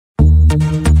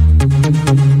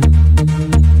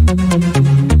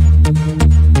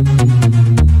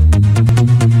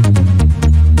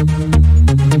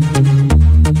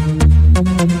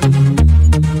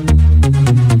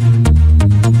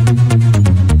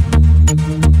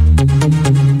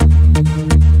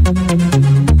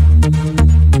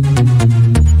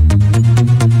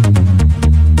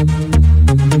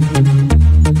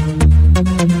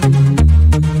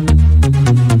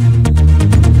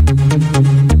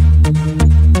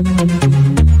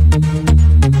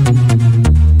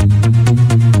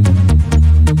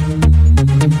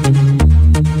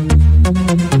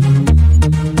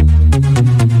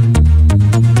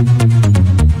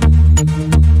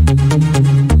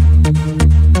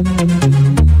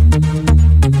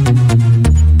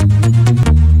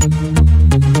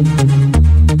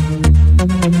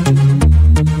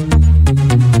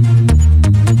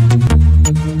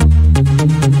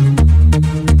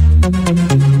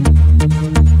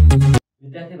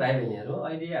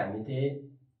अहिले हामीले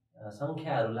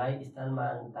संख्याहरूलाई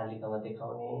स्थानमान तालिकामा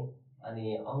देखाउने अनि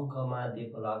अङ्कमा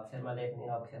दिएको अक्षरमा लेख्ने,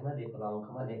 अक्षरमा दिएको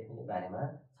अङ्कमा लेख्ने बारेमा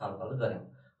छलफल गऱ्यौँ।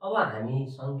 अब हामी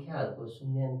संख्याहरूको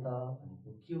शून्यान्त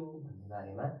भनेको के हो भन्ने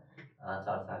बारेमा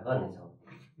चर्चा गर्नेछौँ।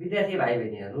 विद्यार्थी भाइ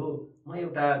बहिनीहरू, म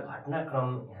एउटा घटनाक्रम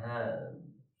यहाँ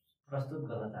प्रस्तुत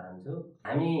गर्न चाहन्छु।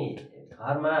 हामी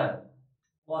घरमा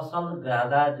पसल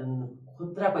जाँदा जुन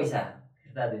खुद्रा पैसा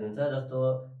फिर्ता दिनुहुन्छ, जस्तो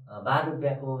 12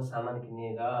 रुपियाँको सामान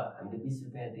किनेर हामीले 20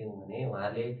 रुपियाँ दियौँ भने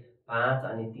उहाँले 5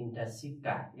 अनि 3टा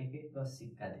सिक्का, एक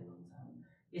सिक्का दिनुहुन्छ।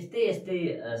 यस्तै यस्तै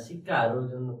सिक्काहरू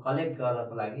जुन कलेक्ट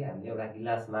गर्नको लागि हामीले एउटा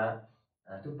गिलासमा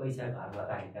त्यो पैसा घरमा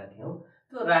राखेका थियौँ।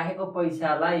 त्यो राखेको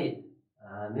पैसालाई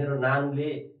मेरो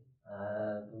नानुले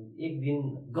एक दिन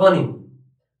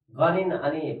गनिन्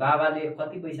अनि बाबाले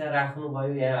कति पैसा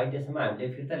राख्नुभयो, यहाँ अहिलेसम्म हामीले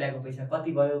फिर्ता ल्याएको पैसा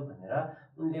कति भयो भनेर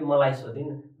उनले मलाई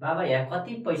सोधिन्। बाबा यहाँ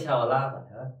कति पैसा होला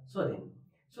भनेर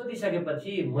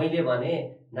सोधिसकेपछि मैले भने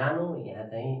नानु यहाँ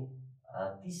चाहिँ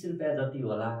 30 रुपियाँ जति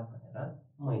होला भनेर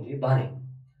मैले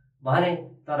भने।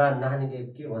 तर नानीले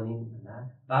के भनिन् भन्दा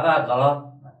बाबा गलत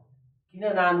भने। किन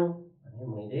नानु भने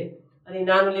मैले, अनि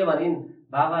नानुले भनिन्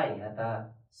बाबा यहाँ त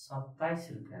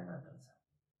 27 रुपियाँ मात्र छ।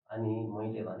 अनि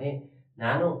मैले भने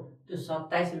नानु त्यो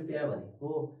 27 रुपियाँ भनेको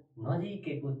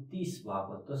नजिकैको 30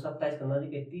 भएको, त्यो 27 को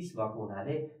नजिकै 30 भएको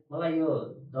हुनाले मलाई यो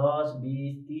 10,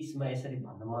 20, 30 मा यसरी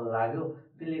भन्न मन लाग्यो।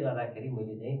 त्यसले गर्दाखेरि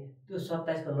मैले चाहिँ त्यो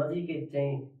 27 को नजिकै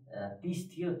चाहिँ 30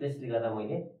 थियो, त्यसले गर्दा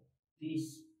मैले 30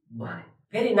 भने।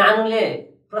 फेरि नानुले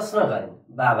प्रश्न गरिन्,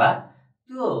 बाबा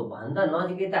त्यो भन्दा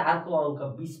नजिकै त अर्को अङ्क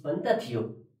 20 पनि त थियो,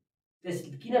 त्यस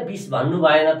किन 20 भन्नु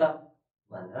भएन त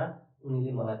भनेर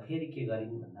उनीले मलाई फेरि के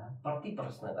गरिन् भन्दा प्रति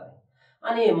प्रश्न गरे।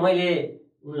 अनि मैले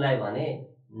उनलाई भने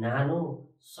नानु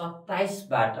 27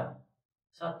 बाट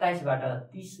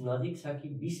 30 नजिक छ कि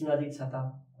 20 नजिक छ त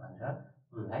भनेर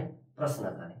उनलाई प्रश्न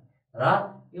गरे। र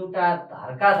एउटा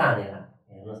धर्का तानेर,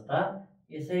 हेर्नुहोस् त,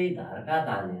 यसरी धर्का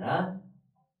तानेर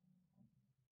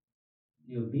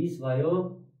यो 20 भयो,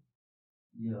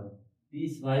 यो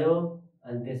 30 भयो।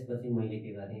 अनि त्यसपछि मैले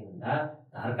के गरेँ भन्दा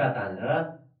धर्का तानेर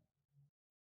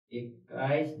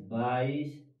 21, 22,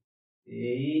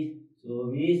 23,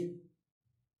 24,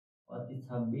 25,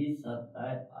 26,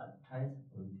 27, 28,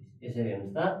 29 यसरी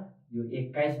हेर्नुहोस् त। यो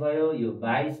 21 भयो, यो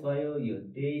 22 भयो, यो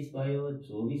 23 भयो,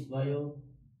 24 भयो,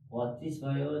 25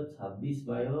 भयो, 26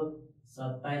 भयो,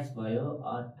 27 भयो,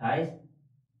 28,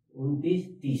 29,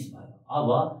 30 भयो। अब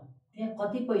त्यहाँ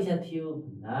कति पैसा थियो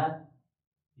भन्दा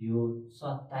यो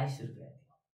 27 रुपियाँ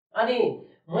थियो। अनि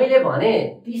मैले भने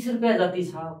 30 रुपियाँ जति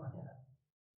छ भनेर।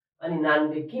 अनि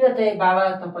नानीले किन चाहिँ बाबा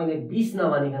तपाईँले 20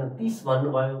 नभनिकन 30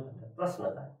 भन्नुभयो भनेर प्रश्न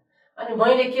गरे। अनि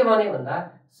मैले के भने भन्दा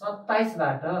 27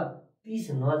 बाट 30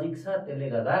 नजिक छ, त्यसले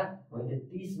गर्दा मैले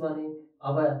 30 भने।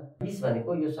 अब 20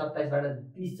 भनेको यो 27 बाट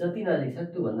 30 जति नजिक छ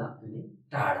त्योभन्दा अलि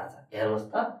टाढा छ। हेर्नुहोस्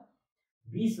त,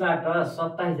 20 बाट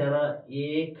 27 जान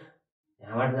 1,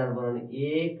 यहाँबाट जानु पर्यो भने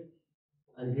 1,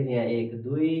 अनि फेरि यहाँ 1,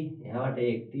 2, यहाँबाट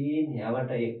 1, 3,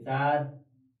 यहाँबाट 1, 4,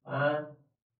 5,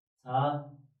 6,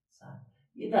 7,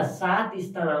 यता 7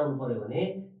 स्थान आउनु पर्यो भने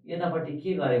यतापट्टि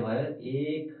के गरे भयो,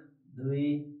 1,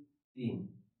 2,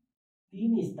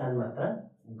 3 स्थान मात्र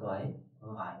भयो।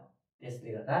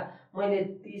 त्यसले गर्दा मैले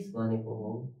 30 भनेको हो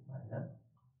भनेर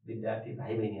विद्यार्थी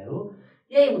भाइ बहिनीहरू,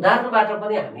 यही उदाहरणबाट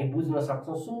पनि हामी बुझ्न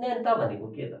सक्छौँ शून्यान्त भनेको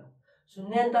के त।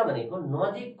 शून्यान्त भनेको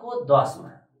नजिकको 10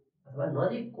 मा अथवा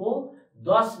नजिकको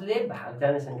 10 ले भाग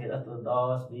जाने संख्या, जस्तो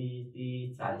 10, 20,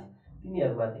 30, 40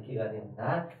 तिनीहरूमा चाहिँ के गर्ने भन्दा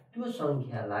त्यो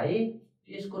संख्यालाई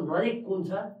त्यसको नजिक कुन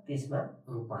छ त्यसमा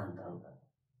रूपान्तरण गर्ने।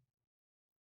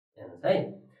 हेर्नुहोस् है,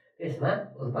 त्यसमा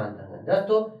रूपान्तरण गर्ने।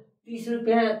 जस्तो 30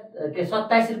 रुपियाँ के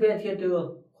 27 रुपियाँ थियो त्यो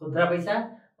खुद्रा पैसा,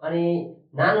 अनि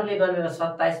नानुले गरेर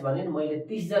 27 भने मैले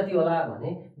 30 जति होला भने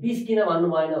 20 किन भन्नु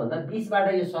भएन भन्दा 20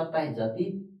 बाट यो 27 जति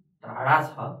टाढा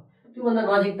छ, त्योभन्दा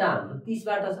नजिक त हाम्रो 30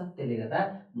 बाट छ। त्यसले गर्दा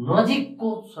नजिकको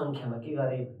संख्यामा के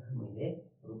गरे भन्दा मैले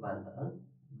रूपान्तरण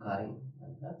गरेँ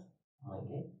भनेर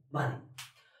मैले भने।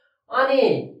 अनि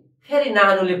फेरि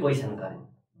नानुले क्वेसन गरे,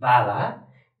 बाबा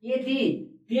यदि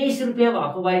 23 रुपियाँ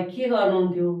भएको भए के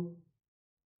गर्नुहुन्थ्यो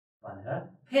भनेर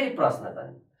फेरि प्रश्न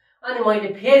गरे। अनि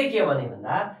मैले फेरि के भने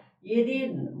भन्दा यदि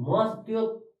म त्यो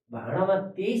भाँडामा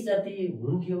 23 जति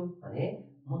हुन्थ्यो भने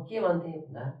म के भन्थे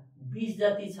भन्दा 20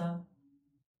 जति छ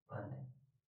भन्थे।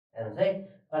 हेर्नुहोस् है,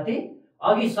 कति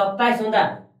अघि 27 हुँदा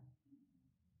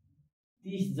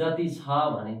 30 जति छ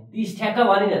भने 30 ठ्याक्क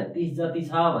भनिन, 30 जति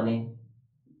छ भने।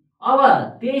 अब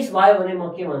 23 भयो भने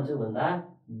म के भन्छु भन्दा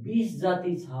 20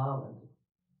 जति छ भन्छु।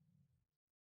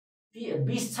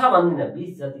 20 छ भन्दिनँ,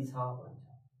 20 जति छ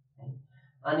भन्छु।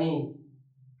 अनि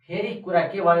फेरि कुरा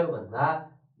के भयो भन्दा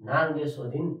नानुले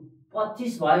सोधिन्,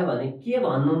 25 भयो भने के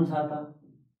भन्नुहुन्छ त?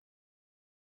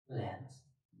 हेर्नुहोस्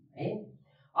है,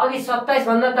 अघि 27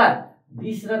 भन्दा त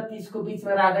 20 र 30 को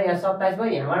बीचमा राख्दा यहाँ 27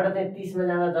 भयो, यहाँबाट चाहिँ 30 मा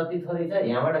जाँदा जति थोरै छ,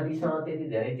 यहाँबाट 20 मा त्यति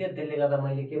धेरै थियो। त्यसले गर्दा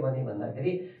मैले के भने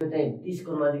भन्दाखेरि त्यो चाहिँ 30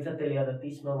 को नजिक छ, त्यसले गर्दा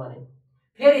 30 मा भने।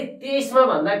 फेरि 23 मा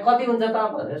भन्दा कति हुन्छ त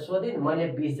भनेर सोधिन्, मैले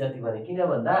 20 जति भने। किन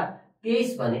भन्दा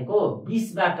 23 भनेको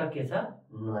 20 बाट के छ,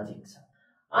 नजिक छ।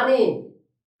 अनि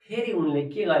फेरि उनले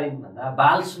के गरिन् भन्दा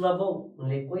बाल सुलभ हो,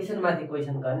 उनले क्वेसन माथि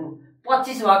क्वेसन गरिन्।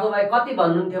 25 भएको भए कति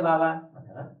भन्नुहुन्थ्यो बाबा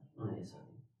भनेर उनले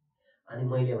सोधिन्। अनि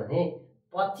मैले भने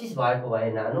 25 भएको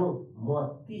भए नानु म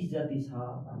 30 जति छ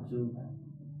भन्छु।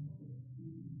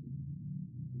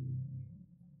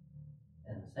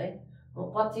 हेर्नुहोस् है, म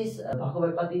 25 भएको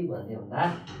भए कति भन्थे भन्दा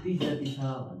 30 जति छ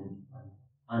भन्नु।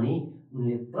 अनि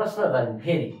उनले प्रश्न गरिन्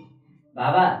फेरि,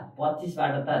 बाबा 25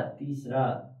 बाट त 30 र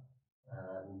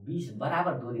 20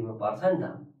 बराबर दूरीमा पर्छ नि त।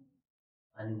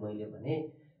 अनि मैले भने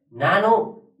नानो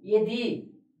यदि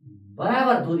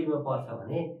बराबर दूरीमा पर्छ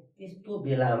भने त्यस्तो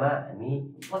बेलामा हामी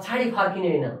पछाडि फर्किने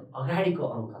होइन, अगाडिको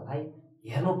अङ्कलाई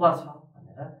हेर्नुपर्छ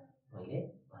भनेर मैले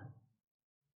भने।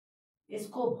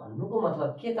 यसको भन्नुको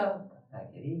मतलब के त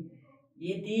भन्दाखेरि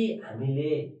यदि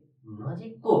हामीले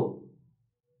नजिकको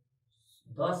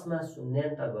 10 मा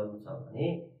शून्यान्त गर्नु छ भने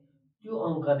त्यो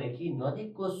अङ्कदेखि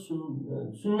नजिकको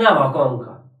शून्य भएको अङ्क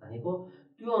भनेको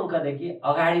त्यो अङ्कदेखि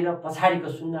अगाडि र पछाडिको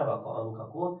शून्य भएको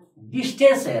अङ्कको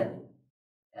डिस्टेन्स हेर्ने।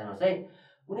 हेर्नुहोस् है,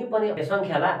 कुनै पनि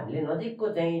सङ्ख्यालाई हामीले नजिकको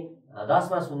चाहिँ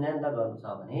 10 मा शून्यान्त गर्नु छ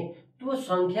भने त्यो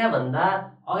सङ्ख्याभन्दा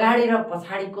अगाडि र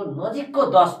पछाडिको नजिकको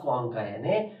 10 को अङ्क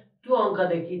हेर्ने, त्यो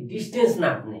अङ्कदेखि डिस्टेन्स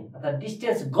नाप्ने अथवा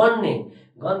डिस्टेन्स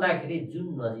गन्दाखेरि जुन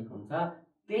नजिक हुन्छ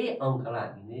त्यही अङ्कलाई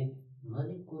हामीले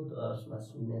नजिकको 10 मा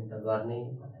शून्यान्त गर्ने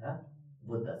भनेर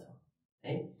बुझ्दछौँ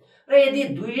है। र यदि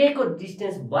दुवैको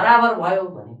डिस्टेन्स बराबर भयो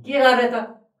भने के गर्ने त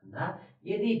भन्दा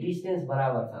यदि डिस्टेन्स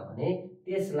बराबर छ भने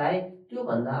त्यसलाई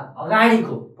त्योभन्दा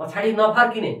अगाडिको, पछाडि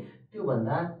नफर्किने,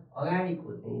 त्योभन्दा अगाडिको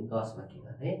चाहिँ 10 मा के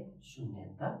गर्ने,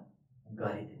 शून्यान्त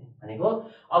गरिदिने भनेको।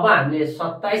 अब हामीले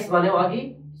 27 भन्यौँ अघि,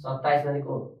 27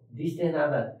 भनेको डिस्टेन्स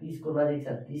आउँदा 30 को नजिक छ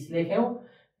 30 लेख्यौँ।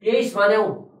 23 भन्यौँ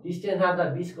डिस्टेन्स आउँदा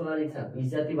 20 को नजिक छ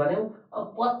 20 जति भन्यौँ। अब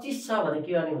 25 छ भने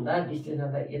के गर्ने भन्दा डिस्टेन्स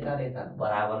आउँदा यता र यता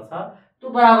बराबर छ। त्यो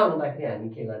बराबर हुँदाखेरि हामी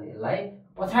के गर्ने, यसलाई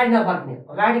पछाडि नफर्किने,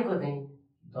 अगाडिको चाहिँ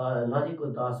नजिकको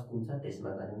 10 कुन छ त्यसमा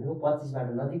गर्ने भनेको। 25 बाट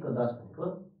नजिकको 10 भनेको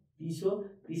 30 हो,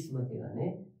 30 मा के गर्ने,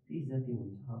 30 जति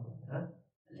हुन्छ भनेर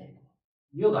लेख्ने।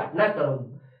 यो घटनाक्रम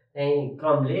चाहिँ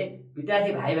क्रमले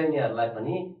विद्यार्थी भाइ बहिनीहरूलाई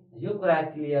पनि यो कुरा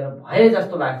क्लियर भए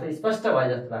जस्तो लाग्छ, स्पष्ट भए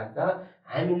जस्तो लाग्छ।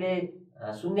 हामीले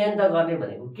शून्यान्त गर्ने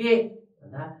भनेको के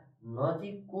भन्दा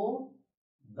नजिकको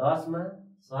 10 मा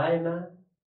 100 मा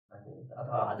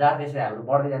अथवा 1000 त्यसरी हाम्रो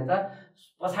बढ्दै जान्छ,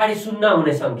 पछाडि शून्य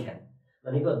हुने सङ्ख्या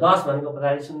भनेको 10 भनेको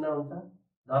पछाडि शून्य हुन्छ,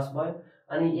 10 भयो।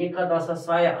 अनि 1 का 10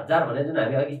 100 1000 भने जुन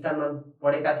हामी अघि स्थानमा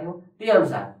पढेका थियौँ त्यही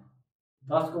अनुसार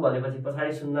 10 को भनेपछि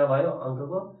पछाडि शून्य भयो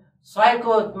अङ्कको। 100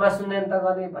 को मा शून्यान्त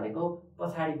गर्ने भनेको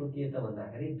पछाडिको के त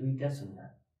भन्दाखेरि दुईटा शून्य,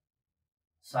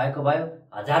 100 को भयो,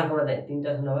 1000 को मा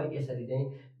तीनटा शून्य भयो। यसरी चाहिँ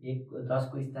 10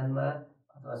 को स्थानमा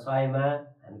अथवा 100 मा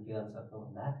हामी के गर्न सक्छौँ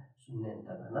भन्दा शून्यान्त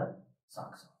गर्न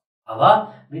सक्छौँ। अब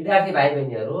विद्यार्थी भाइ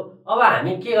बहिनीहरू, अब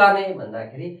हामी के गर्ने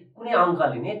भन्दाखेरि कुनै अङ्क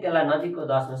लिने, त्यसलाई नजिकको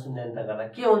 10 मा शून्यान्त गर्दा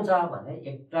के हुन्छ भने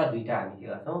एक र दुईटा हामी के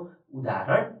गर्छौँ,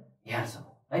 उदाहरण हेर्छौँ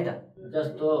है त।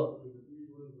 जस्तो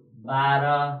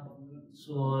 12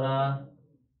 16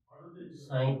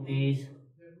 37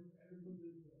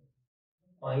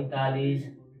 45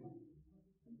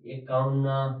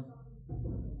 51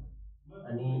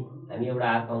 अनि हामी एउटा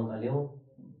अर्को अङ्क ल्याउँ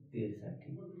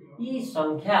 63। यी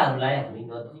सङ्ख्याहरूलाई हामी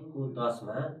नजिकको 10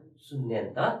 मा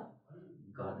शून्यान्त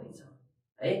गर्दैछौँ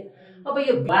है। अब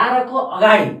यो 12 को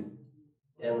अगाडि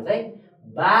हेर्नुहोस् है,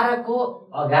 12 को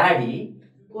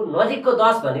अगाडिको नजिकको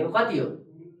 10 भनेको कति हो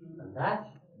भन्दा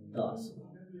 10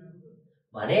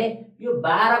 भने यो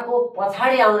 12 को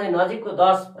पछाडि आउने नजिकको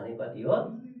 10 भनेको कति हो,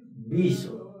 20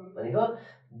 हो। भनेको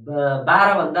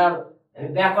 12 भन्दा हामी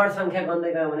ब्याकवर्ड सङ्ख्या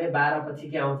गन्दै गयौँ भने 12 पछि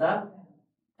के आउँछ,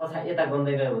 पछाडि यता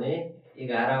गन्दै गयौँ भने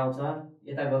 11 आउँछ,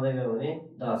 यता गन्दै गयौँ भने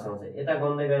 10 आउँछ, यता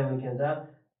गन्दै गयौँ भने के हुन्छ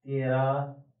 13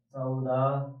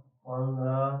 14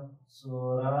 15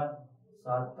 16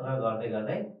 17 गर्दै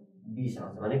गर्दै 20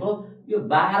 आउँछ। भनेको यो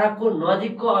 12 को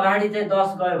नजिकको अगाडि चाहिँ 10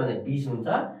 गयो भने 20 हुन्छ,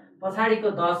 पछाडिको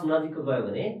 10 नजिकको गयो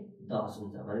भने 10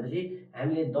 हुन्छ। भनेपछि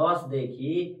हामीले 10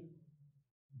 देखि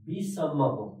 20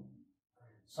 सम्मको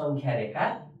सङ्ख्या रेखा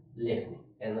लेख्ने।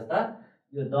 हेर्नुहोस् त,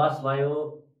 यो 10 भयो,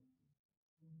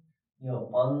 यो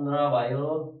 15 भयो,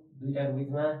 दुईटाको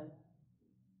बिचमा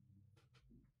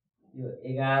यो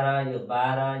 11, यो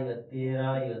 12, यो 13,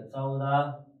 यो 14,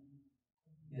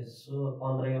 यो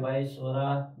 15 यो भयो 16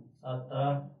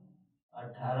 17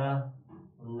 18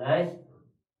 19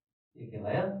 यो के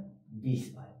भयो 20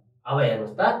 भयो। अब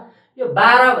हेर्नुहोस् त यो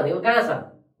 12 भनेको कहाँ छ?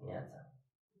 यहाँ छ।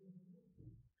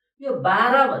 यो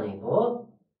 12 भनेको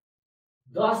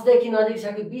 10 देखि नजिक छ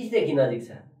कि 20 देखि नजिक छ?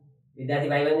 विद्यार्थी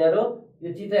भाइ बहिनीहरू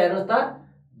यो चित्र हेर्नुहोस् त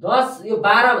 10 यो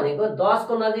 12 भनेको 10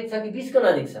 को नजिक छ कि 20 को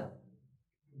नजिक छ?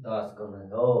 10 को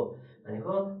नजिक हो।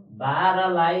 भनेको 12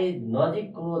 लाई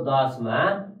नजिकको 10 मा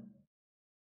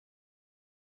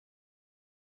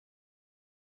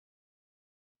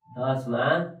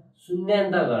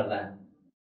शून्यान्त गर्दा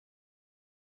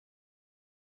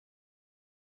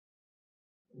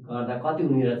कति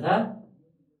हुने रहेछ?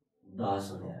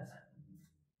 10 हुने रहेछ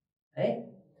है।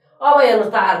 अब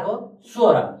हेर्नुहोस् त अर्को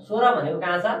 16 भनेको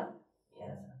कहाँ छ?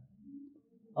 यहाँ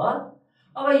छ।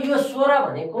 अब यो 16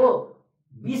 भनेको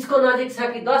 20 को नजिक छ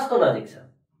कि 10 को नजिक छ?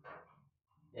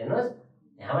 हेर्नुहोस्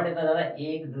यहाँबाट यता जाँदा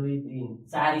 1 2 3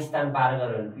 4 स्थान पार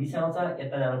गऱ्यो भने 20 आउँछ।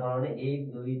 यता जानु पर्यो भने 1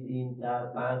 2 3 4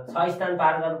 5 6 स्थान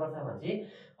पार गर्नुपर्छ भनेपछि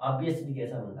अभियसली के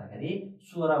छ भन्दाखेरि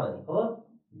 16 भनेको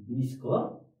 20 को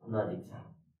नजिक छ।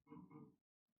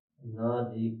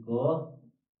 नजिकको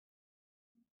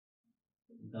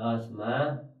 10 मा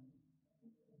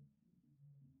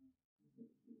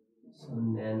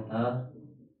शून्यान्त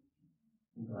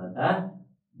गर्दा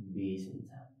 20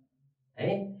 हुन्छ है।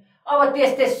 अब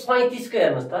त्यस्तै 37 को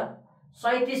हेर्नुहोस् त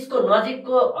 37 को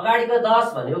नजिकको अगाडिको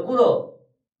 10 भनेको कुन हो?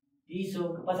 30 हो।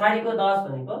 पछाडिको 10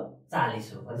 भनेको 40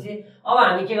 हो। भनेपछि अब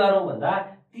हामी के गरौँ भन्दा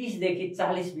 30 देखि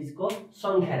 40 बीचको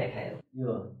संख्या रेखा हेरौँ।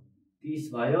 यो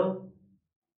 30 भयो,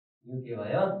 यो के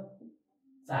भयो?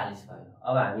 40 भयो।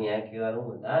 अब हामी यहाँ के गरौँ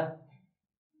भन्दा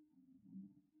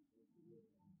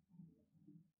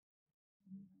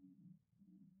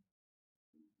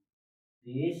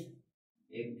 30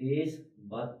 31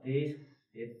 32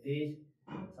 33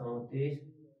 34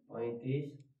 35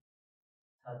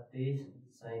 36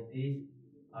 37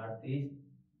 38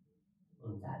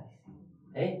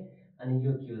 39 है। अनि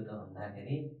यो के हो त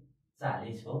भन्दाखेरि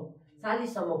 40 हो।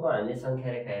 40 सम्मको हामीले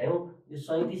संख्या रेखा हेर्यौं। यो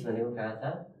 37 भनेको कहाँ छ?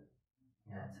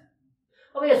 यहाँ छ।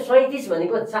 अब यो 37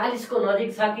 भनेको 40 को नजिक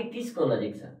छ कि 30 को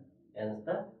नजिक छ? हेर्नुहोस् त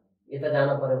यता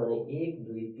जानु पर्यो भने 1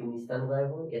 2 3 स्थान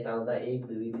गएको, यता आउँदा 1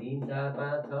 2 3 4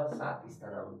 5 6 7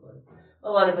 स्थान आउनु पर्यो।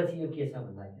 अब भनेपछि यो के छ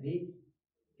भन्दाखेरि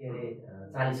के अरे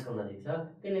 40 को नजिक छ।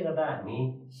 त्यसले गर्दा हामी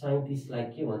 37 लाई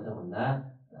के भन्छ भन्दा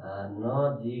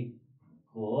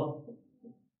नजिकको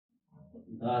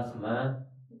 10 मा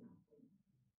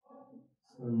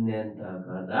शून्यान्त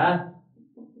गर्दा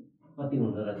कति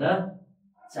हुँदो रहेछ?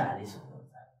 40 हुँदो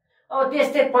रहेछ। अब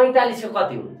त्यस्तै 45 को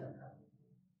कति हुन्छ?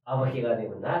 अब के गर्ने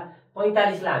भन्दा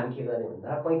 45 लाई हामी के गर्ने भन्दा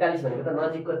 45 भनेको त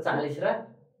नजिकको 40 र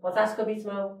 50 को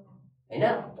बीचमा हो हैन।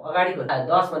 अगाडिको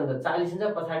 10 भनेको 40 हुन्छ,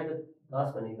 पछाडिको 10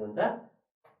 भनेको हुन्छ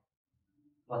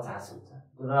 50 हुन्छ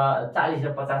र 40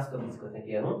 र 50 को बीचको चाहिँ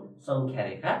के गर्नु? संख्या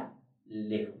रेखा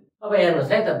लेखौँ। अब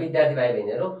हेर्नुहोस् है त विद्यार्थी भाइ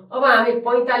बहिनीहरू, अब हामी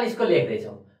 45 को लेख्दै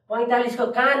छौं। 45 को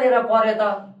कहाँनेर पर्यो त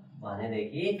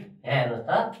भनेदेखि यहाँ हेर्नुहोस्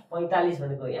त 45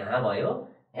 भनेको यहाँ भयो।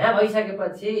 यहाँ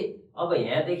भइसकेपछि अब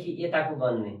यहाँदेखि यताको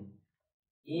गन्ने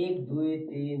 1 2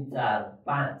 3 4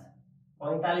 5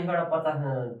 45 बाट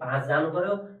 50 5 जानु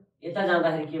पर्यो। यता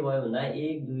जाँदाखेरि के भयो भन्दा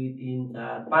 1 2 3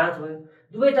 4 5 भयो।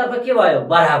 दुवैतर्फ के भयो?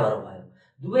 बराबर भयो।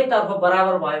 दुवैतर्फ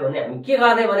बराबर भयो भने हामी के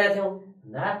गर्ने भनेका थियौं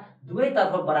भन्दा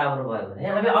दुवैतर्फ बराबर भयो भने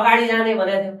हामी अगाडि जाने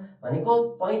भनेका थियौं। भनेको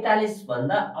 45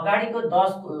 भन्दा अगाडिको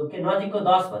 10 के नजिकको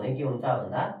 10 भने के हुन्छ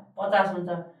भन्दा 50 हुन्छ।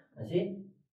 भनेपछि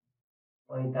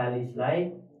 45 लाई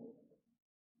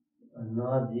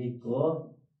नजिकको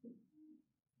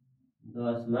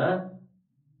 10 मा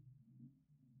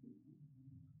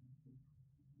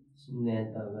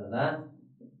शून्यान्त गर्दा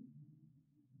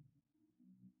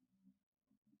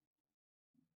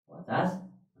 50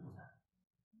 हुन्छ।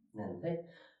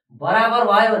 बराबर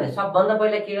भयो भने सबभन्दा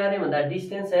पहिला के गर्ने भन्दा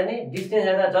डिस्टेन्स हेर्ने। डिस्टेन्स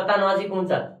हेर्दा जता नजिक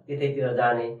हुन्छ त्यतैतिर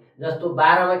जाने। जस्तो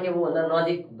 12 मा के भयो भन्दा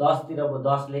नजिक 10 तिरको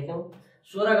 10 लेख्यौं।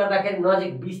 16 गर्दाखेरि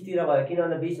नजिक 20 तिर भयो,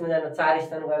 किनभने 20 मा जान 4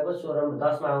 स्थान गएको, 16 मा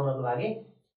 10 मा आउनको लागि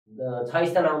 6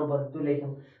 स्थान आउनु पर्यो, त्यो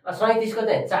लेख्यौं। 37 को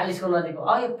चाहिँ 40 को नजिक हो।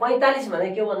 अब यो 45 भने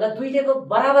के हो भन्दा दुईटैको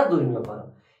बराबर दूरीमा पर्यो।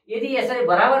 यदि यसरी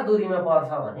बराबर दूरीमा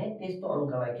पर्छ भने त्यस्तो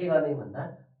अंकलाई के गर्ने भन्दा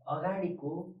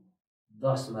अगाडिको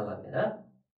 10 मा लगेर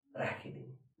राखिदिने।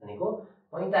 भनेको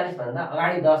 45 भन्दा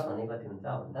अगाडि 10 भने कति हुन्छ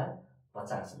भन्दा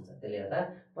 50 हुन्छ। त्यसले गर्दा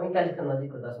 45 को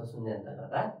नजिकको 10 मा शून्यान्त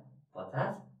गर्दा 50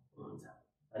 हुन्छ।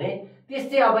 भने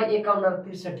त्यस्तै अब 51 र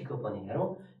 63 को पनि हेरौं।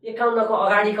 51 को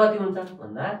अगाडि कति हुन्छ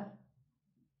भन्दा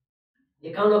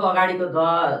 51 को अगाडिको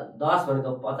 10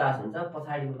 भनेको 50 हुन्छ,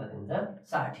 पछाडिको कति हुन्छ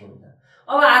 60 हुन्छ।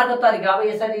 अब अर्को तरिका, अब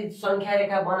यसरी संख्या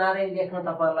रेखा बनाएर लेख्न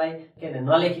तपाईहरुलाई के अरे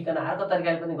नलेखिकन अर्को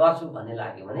तरिकाले पनि गर्छु भन्ने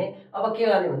लाग्यो भने अब के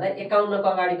गर्ने भन्दा 51 को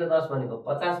अगाडिको 10 भनेको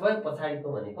 50 भयो,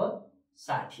 पछाडिको भनेको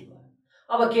 60 भयो।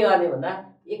 अब के गर्ने भन्दा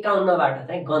 51 बाट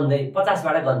चाहिँ गन्दै 50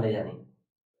 बाट गन्दै जाने।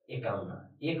 51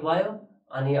 1 भयो,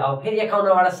 अनि अब फेरि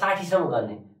 51 बाट 60 सम्म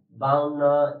गर्ने।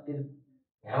 52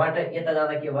 यहाँबाट यता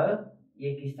जाँदा के भयो,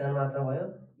 एक स्थान मात्र भयो।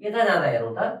 यता जाँदा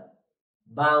हेरौँ त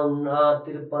 52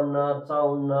 53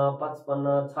 54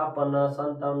 55 56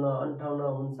 57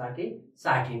 58 59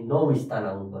 60 9 स्थान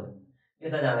आउनु पर्यो।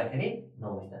 यता जाँदाखेरि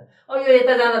 9 स्थान। अब यो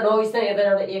यता जाँदा 9 स्थान, यता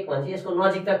जाँदा 1 भन्छ। यसको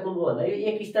नजिकता कुनको भन्दा यो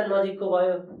 1 स्थान नजिकको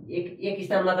भयो। एक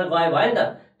स्थान मात्र गयो भयो नि त।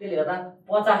 त्यसले गर्दा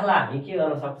 50 लाई हामी के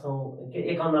गर्न सक्छौं,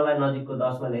 51 लाई नजिकको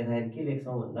 10 मा लेख्दाखेरि के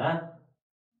लेख्छौं भन्दा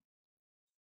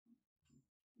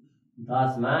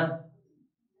 10 मा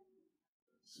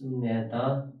शून्य त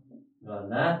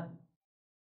गर्दा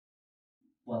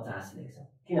 50 लेख्छौं।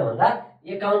 किन भन्दा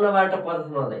 51 बाट 50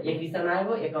 नहुँदा 1 स्थान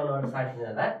आयो, 51 बाट 60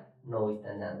 जाँदा 9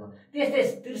 स्थान जानुभयो। त्यस्तै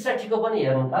 63 को पनि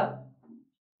हेरौँ त।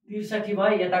 63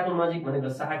 भयो, यताको नजिक भनेको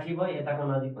 60 भयो, यताको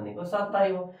नजिक भनेको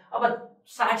 70 हो। अब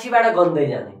 60 बाट गन्दै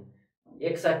जाने।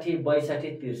 61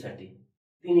 62 63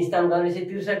 3 स्थान गरेपछि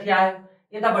 63 आयो।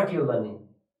 यतापट्टि हो गर्ने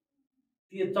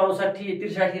 64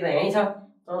 63 त यही छ।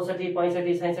 64 65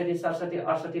 66 67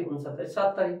 68 69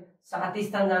 70 7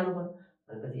 स्थान जानु पर्यो।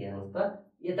 भनेपछि हेर्नुस् त,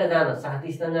 यता जान 7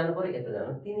 स्थान जानु पर्यो, यता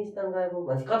जान 3 स्थान गएको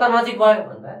भनेपछि कता नजिक भयो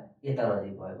भन्दा यता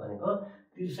नजिक भयो। भनेको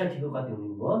 63 को कति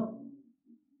हुने भयो,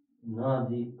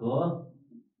 नजिकको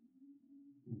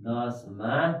 10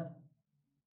 मा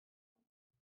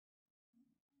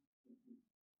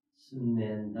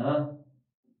शून्यान्त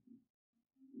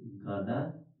गर्दा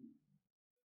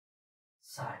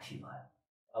 60 भयो।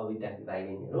 अब विद्यार्थी भाइ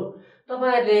बहिनीहरु,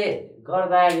 तपाईहरुले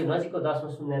गर्दा यो नजिकको 10 मा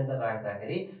शून्यान्त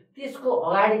राख्दाखेरि त्यसको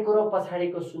अगाडिको र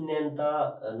पछाडिको शून्यान्त,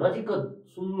 नजिकको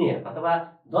शून्य अथवा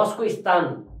 10 को स्थान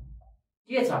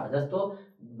के छ। जस्तो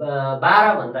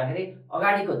 12 भन्दाखेरि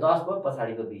अगाडिको 10 भयो,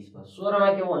 पछाडिको 20 भयो। 16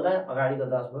 मा के हो भन्दा अगाडिको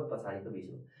 10 भयो, पछाडिको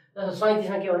 20 हो। जस्तो 37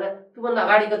 मा के हो भन्दा त्योभन्दा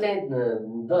अगाडिको चाहिँ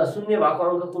शून्य भएको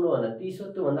अङ्क कुन हो भन्दा 30 हो।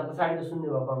 त्योभन्दा पछाडिको शून्य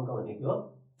भएको अङ्क भनेको हो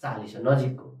 40 हो,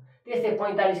 नजिकको। त्यस्तै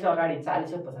 45 को अगाडि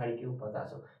 40 हो, पछाडि के हो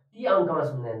 50 हो। ती अङ्कमा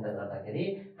शून्यान्त गर्दाखेरि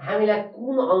हामीलाई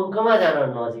कुन अङ्कमा जान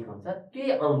नजिक हुन्छ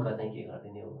त्यही अङ्क चाहिँ के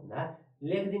गरिदिने हो भन्दा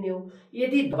लेखिदिने हो।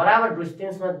 यदि बराबर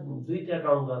डिस्टेन्समा दुईवटा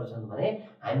अङ्कहरू छन् भने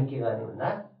हामी के गर्ने भन्दा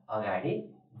अगाडि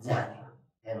जाने।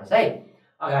 हेर्नुहोस् है,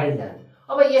 अगाडि जाने।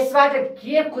 अब यसबाट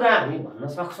के कुरा हामी भन्न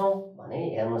सक्छौं भने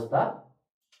हेर्नुहोस् त,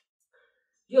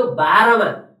 यो 12 मा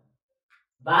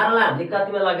 12 लाई हामीले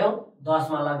कतिमा लाग्यौं, 10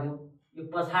 मा लाग्यौं। यो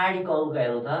पछाडिको अङ्क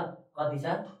हेर्नु त कति छ,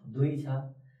 2 छ।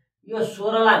 यो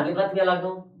 16 लाई हामीले कतिमा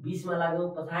लाग्यौं, 20 मा लाग्यौं।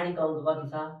 पछाडिको अङ्क कति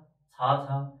छ, 6 छ।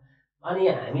 अनि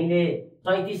हामीले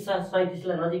 37 छ, 37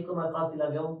 लाई नजिककोमा कति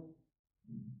लाग्यौं,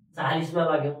 40 मा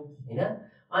लाग्यौं हैन।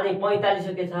 अनि 45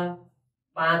 को के छ,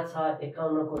 5 छ।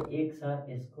 51 को 1 छ,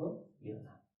 यसको यो छ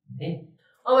है।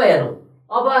 अब हेरौँ,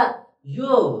 अब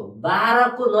यो 12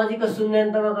 को नजिकको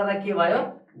शून्यान्तमा गर्दा के भयो,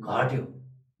 घट्यो।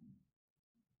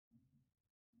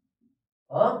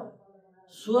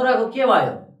 16 को के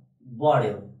भयो,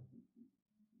 बढ्यो।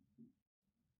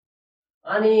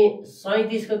 अनि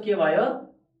 37 को के भयो,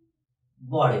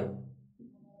 बढ्यो।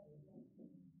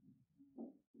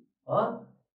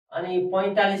 अनि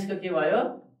 45 को के भयो,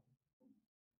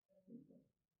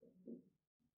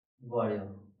 बढ्यो।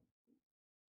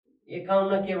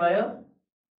 51 के भयो,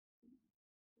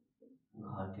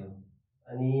 घट्यो।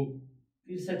 अनि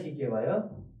 63 के भयो,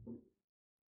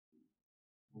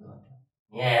 घट्यो।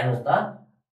 यहाँ हेर्नुहोस् त,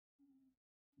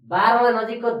 12 मा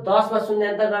नजिकको 10 मा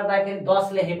शून्यान्त गर्दाखेरि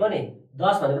 10 लेखेको नि,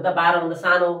 10 भनेको त 12 भन्दा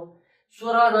सानो हो।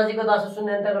 16 नजिकको 10 मा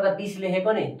शून्यान्त गर्दा 20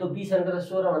 लेखेको नि, त्यो 20 भनेको त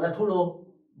 16 भन्दा ठुलो हो,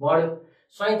 बढ्यो।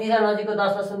 37 नजिकको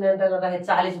 10 मा शून्यान्त गर्दाखेरि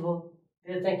 40 भयो,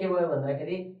 त्यो चाहिँ के भयो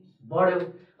भन्दाखेरि बढ्यो।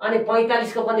 अनि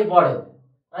 45 को पनि बढ्यो।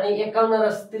 अनि 51 र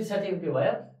 63 के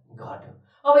भयो, घट्यो।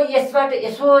 अब यसबाट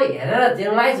यसो हेरेर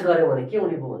जेनरलाइज गर्यो भने के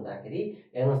हुने भयो भन्दाखेरि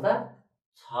हेर्नुहोस् त,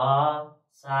 6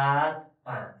 7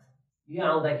 5 यो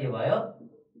आउँदा के भयो,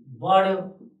 बढ्यो।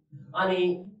 अनि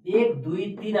 1 2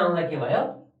 3 आउँदा के भयो,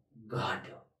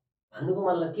 घट्यो। भन्नुको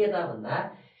मतलब के त भन्दा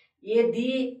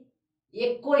यदि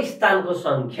एकको स्थानको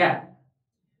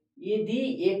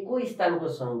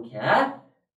संख्या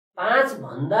 5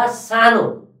 भन्दा सानो,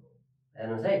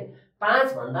 हेर्नुहोस् है,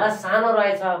 5 भन्दा सानो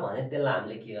रहेछ भने त्यसलाई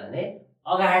हामीले के गर्ने,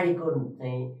 अगाडिको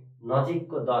चाहिँ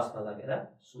नजिकको 10 मा लगेर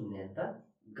शून्यान्त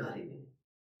गरिदिने।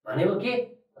 भनेको के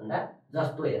भन्दा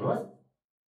जस्तो हेर्नुहोस्,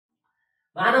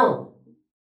 मानौ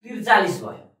 43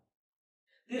 भयो।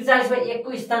 43 मा 1 को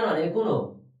स्थान भनेको कुन हो,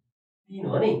 3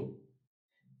 हो नि।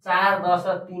 4 10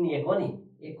 3 1 हो नि।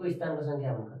 1 को स्थानको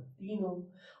संख्या भनेको 3 हो।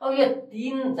 अब यो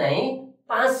 3 चाहिँ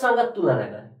 5 सँग तुलना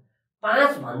गरे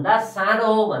 5 भन्दा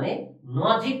सानो हो भने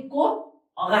नजिकको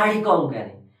अगाडिको अङ्क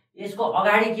हेर्ने। यसको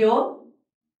अगाडि के हो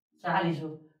 40 हो,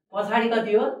 पछाडि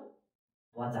कति हो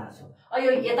 50 हो। अब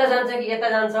यो यता जान्छ कि यता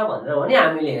जान्छ भनेर हो नि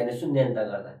हामीले हेर्ने शून्यान्त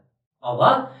गर्दा। अब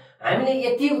हामीले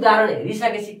यति उदाहरण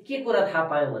हेरिसकेपछि के कुरा थाहा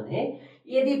पायौँ भने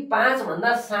यदि 5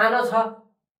 भन्दा सानो छ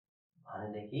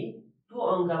भनेदेखि त्यो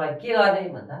अङ्कलाई के गर्ने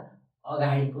भन्दा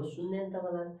अगाडिको शून्यान्त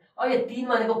बनाउने। अब यो 3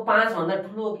 भनेको 5 भन्दा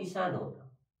ठुलो हो कि सानो हो त?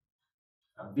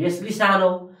 बेसली सानो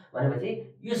भनेपछि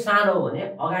यो सानो हो भने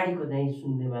अगाडिको चाहिँ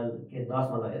शून्यमा के 10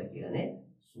 मा लगेर के गर्ने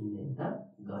शून्यान्त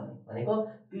गर्ने भनेको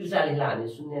 43 लाई हामी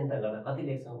शून्यान्त गर्दा कति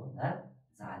लेख्छौँ भन्दा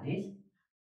 40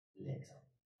 लेख्छौँ।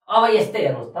 अब यस्तै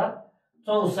हेर्नुहोस् त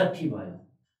 64 भयो।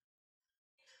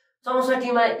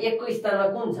 64 मा 1 को स्थानमा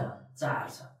कुन छ 4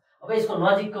 छ। अब यसको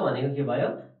नजिकको भनेको के भयो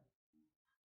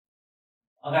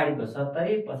अगाडिको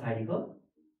 70 पछाडिको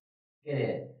के रे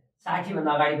 60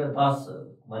 भन्दा अगाडिको 10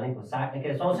 भनेको 60 के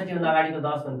रे 64 भन्दा अगाडिको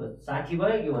 10 भनेको 60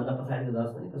 भयो, यो भन्दा पछाडिको 10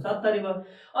 भनेको 70 भयो।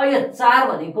 अब यो 4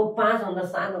 भनेको 5 भन्दा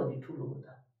सानो हो कि ठुलो हो त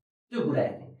त्यो कुरा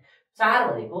हेर्ने। 4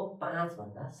 भनेको 5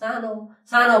 भन्दा सानो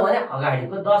भने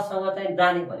अगाडिको 10 सँग चाहिँ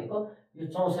जाने भनेको यो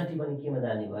 64 पनि केमा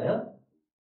जाने भयो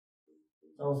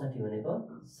 64 भनेको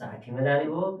 60 मा जाने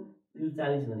भयो,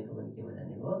 43 भनेको पनि केमा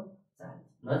जाने भयो 40।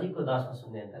 नजिकको 10 मा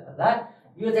शून्यान्त गर्दा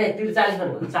यो चाहिँ 43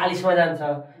 भनेको 40 मा जान्छ,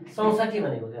 64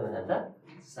 भनेको केमा जान्छ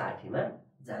 60 मा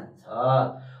जान्छ।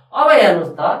 अब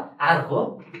हेर्नुस् त अर्को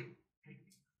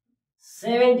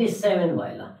 77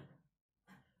 भयो ल।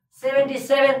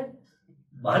 77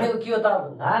 भनेको के हो त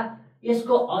भन्दा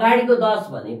यसको अगाडिको 10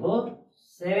 भनेको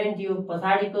 70 हो,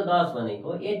 पछाडिको 10 भनेको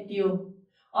 80 हो।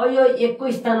 अब यो 1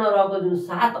 को स्थानमा रहेको जुन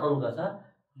 7 अङ्क छ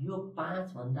यो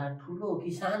 5 भन्दा ठुलो हो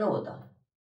कि सानो हो त?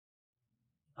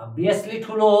 अभियसली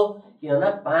ठुलो हो, किन भन्दा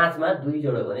 5 मा 2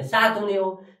 जोड्यो भने 7 हुने हो।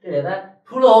 त्यसले गर्दा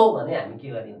ठुलो हो भने हामी के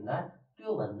गर्ने भन्दा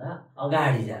त्यो भन्दा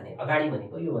अगाडि जाने। अगाडि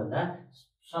भनेको यो भन्दा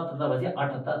 77 पछि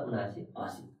 78 79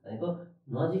 80 भनेको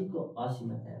नजिकको 80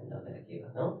 मा चाहिँ हामी लगेर के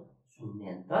गर्छौँ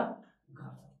शून्यान्त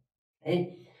गर्छौँ है।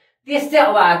 त्यस्तै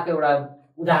अब अर्को एउटा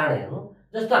उदाहरण हेरौँ।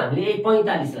 जस्तो हामीले यही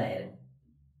 45 लाई हेर्यौँ।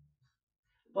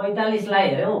 45 लाई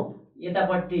हेर्यौँ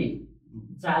यतापट्टि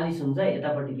 40 हुन्छ,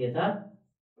 यतापट्टि के छ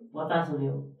 50 हुने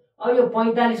हो। अब यो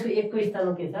 45 को 1 को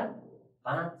स्थानमा के छ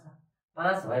 5 छ।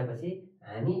 5 भएपछि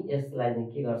हामी यसलाई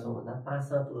चाहिँ के गर्छौँ भन्दा 5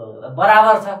 सँग तुलना गर्दा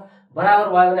बराबर छ। बराबर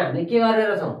भयो भने हामीले के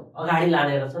गरेर छौँ अगाडि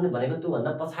लाने रहेछौँ भनेको त्यो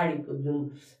भन्दा पछाडिको जुन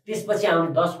त्यसपछि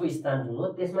आउने 10 को स्थान जुन हो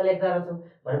त्यसमा लेख्दा रहेछौँ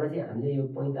भनेपछि हामीले यो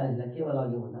 45 लाई केमा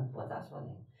लग्यौँ भन्दा 50 मा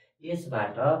ल्यायौँ।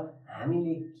 यसबाट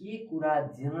हामीले के कुरा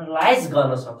जेनरलाइज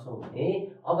गर्न सक्छौँ भने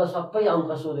अब सबै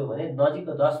अङ्क सोध्यो भने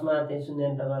नजिकको 10 मा चाहिँ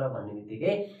शून्यान्त गर भन्ने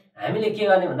बित्तिकै हामीले के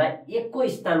गर्ने भन्दा 1 को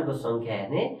स्थानको संख्या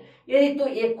हेर्ने। यदि त्यो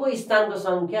 1 को स्थानको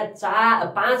संख्या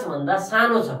 5 भन्दा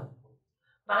सानो छ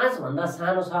 5 भन्दा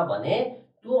सानो छ भने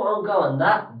त्यो अङ्क भन्दा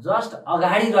जस्ट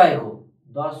अगाडि रहेको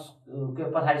 10 को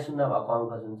पछाडि शून्य भएको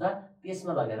अङ्क जुन छ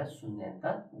त्यसमा लगेर शून्यान्त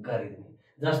गरिदिने।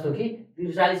 जस्तो कि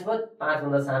 43 भयो 5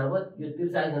 भन्दा सानो भयो, यो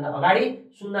 43 भन्दा अगाडि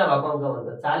शून्य भएको अङ्क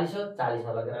भनेको 40 हो, 40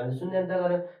 मा लगेर हामीले शून्यान्त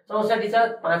गर्यौँ। 64 छ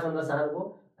 5 भन्दा सानो हो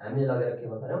हामीले लगेर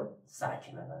केमा गर्यौँ 60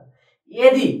 मा गर्यौँ।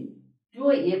 यदि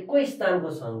त्यो 1 को स्थानको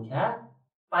संख्या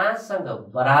 5 सँग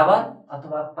बराबर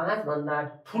अथवा 5 भन्दा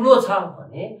ठुलो छ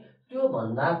भने त्यो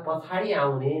भन्दा पछाडि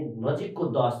आउने नजिकको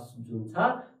 10 जुन छ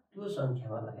त्यो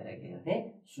संख्यामा लगेर के गर्ने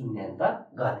शून्यान्त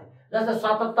गर्ने। जस्तो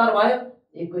 77 भयो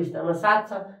 1 को स्थानमा 7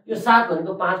 छ, यो 7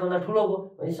 भनेको 5 भन्दा ठुलो हो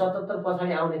भने 77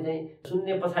 पछाडि आउने चाहिँ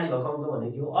शून्य पछाडि भएको अङ्क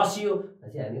भनेको 80 हो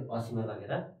भनेपछि हामी 80 मा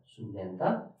लगेर शून्यान्त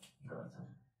गर्छौँ।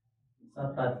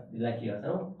 77 लाई के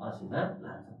गर्छौँ 80 मा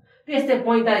लान्छौँ। त्यस्तै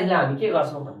 45 लाई हामी के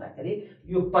गर्छौँ भन्दाखेरि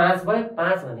यो 5 भयो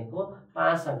 5 भनेको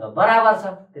 5 सँग बराबर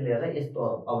छ त्यसले गर्दा यस्तो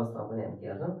अवस्थामा पनि हामी के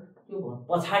गर्छौँ त्यो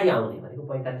पछाडि आउने भनेको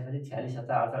 45 पछि 46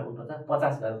 70 80 49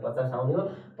 50 गएर 50 आउने हो।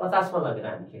 50 मा लगेर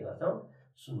हामी के गर्छौँ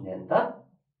शून्यान्त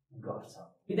गर्छौँ।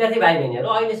 विद्यार्थी भाइ बहिनीहरू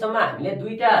अहिलेसम्म हामीले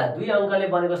दुई अङ्कले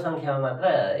बनेको संख्यामा मात्र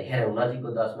हेरौँ नजिकको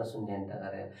 10 मा शून्यान्त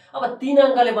गरेर। अब 3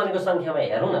 अङ्कले बनेको संख्यामा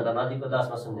हेरौँ न त नजिकको 10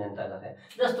 मा शून्यान्त गरेर।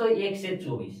 जस्तो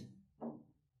 124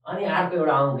 अनि अर्को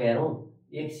एउटा अङ्क हेरौँ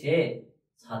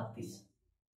 136।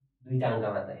 दुईटा अङ्क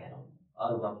मात्र हेरौँ,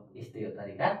 अरूमा यस्तै हो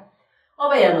तरिका।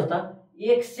 अब हेर्नुहोस् त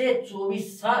 124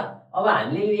 छ। अब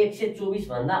हामीले यो 124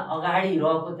 भन्दा अगाडि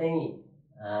रहेको चाहिँ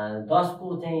 10 को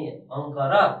चाहिँ अङ्क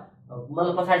र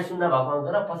मतलब पछाडि शून्य भएको अङ्क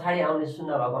र पछाडि आउने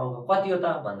शून्य भएको अङ्क कति हो त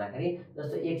भन्दाखेरि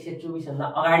जस्तो 124 भन्दा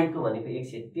अगाडिको भनेको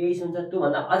 123 हुन्छ,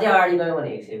 त्योभन्दा अझै अगाडि गयो भने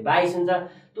 122 हुन्छ,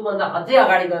 त्योभन्दा अझै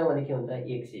अगाडि गयो भने के हुन्छ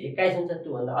 121 हुन्छ,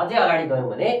 त्योभन्दा अझै अगाडि गयो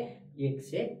भने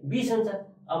 120 हुन्छ।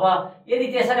 अब यदि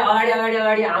त्यसरी अगाडि अगाडि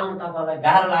अगाडि आउनु तपाईँलाई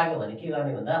गाह्रो लाग्यो भने के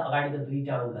गर्ने भन्दा अगाडिको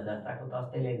दुईटा अङ्क जस्ताको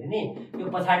तस्तै लेखिदिने, यो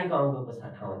पछाडिको अङ्कको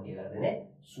ठाउँमा के गरिदिने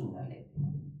 0 लेखिदिने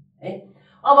है।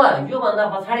 अब योभन्दा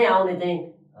पछाडि आउने चाहिँ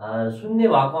शून्य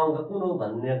भएको अङ्क कुन हो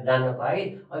भन्ने जान्नको लागि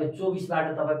अहिले 24 बाट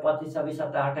तपाईँ 25, 26,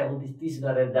 27, 28, 29, 30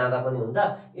 गरेर जाँदा पनि हुन्छ।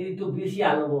 यदि त्यो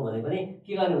बिर्सिहाल्नुभयो भने पनि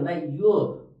के गर्ने भन्दा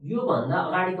योभन्दा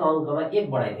अगाडिको अङ्कमा 1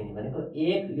 बढाइदिने भनेको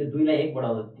 1, यो 2 लाई 1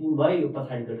 बढाउँदा 3 भयो, यो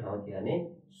पछाडिको ठाउँमा के गर्ने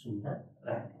 0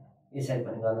 राख्ने। यसरी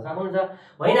पनि गर्न सक्नुहुन्छ।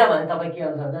 होइन भने तपाईँ के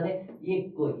गर्न सक्नुहुन्छ भने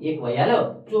 1 को 1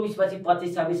 भइहाल्यो, 24 पछि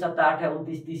 25, 26, 27, 28,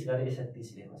 29, 30 गरेर यसरी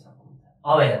 30 लेख्न सक्नुहुन्छ।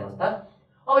 अब हेर्नुहोस् त,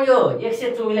 अब यो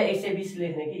 124 लाई 120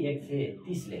 लेख्ने कि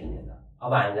 130 लेख्ने त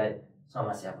अब हामीलाई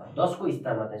समस्या पर्छ। 10 को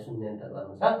स्थानमा चाहिँ शून्यान्तर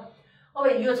गर्नु छ। अब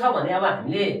यो छ भने अब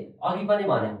हामीले अघि पनि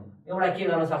भन्यौँ एउटा के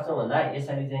गर्न सक्छौँ भन्दा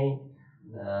यसरी चाहिँ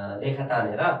रेखा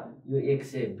तानेर यो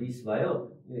 120 भयो,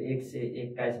 यो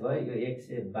 121 भयो, यो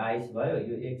 122 भयो,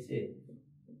 यो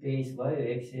 123 भयो,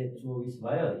 यो 124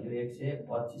 भयो, यो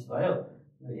 125 भयो,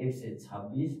 यो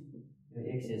 126, यो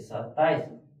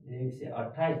 127, यो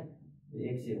 128, यो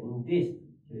 129,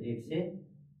 यो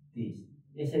 130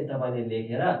 यसरी तपाईँले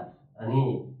लेखेर अनि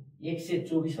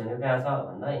 124 भनेको कहाँ छ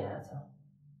भन्दा यहाँ छ,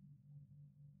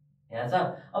 यहाँ छ।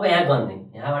 अब यहाँ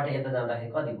गर्ने, यहाँबाट यता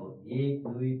जाँदाखेरि कति भयो 1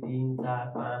 2 3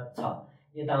 4 5 6,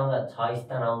 यता आउँदा 6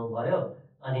 स्थान आउनु पर्यो।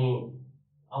 अनि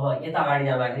अब यता अगाडि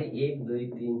जाँदाखेरि 1 2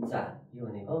 3 4 यो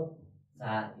भनेको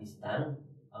 4 स्थान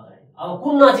अगाडि। अब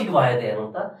कुन नजिक भयो त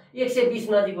हेर्नुहोस् त,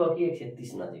 120 नजिक हो कि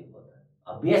 130 नजिक हो त?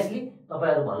 अभियसली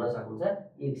तपाईँहरू भन्न सक्नुहुन्छ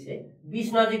 120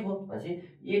 नजिक हो भनेपछि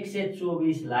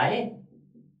 124 लाई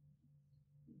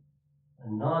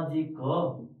नजिकको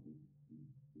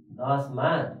 10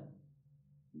 मा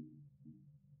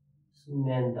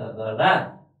शून्यान्तर गर्दा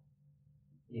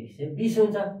 120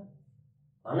 हुन्छ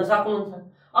भन्न सक्नुहुन्छ।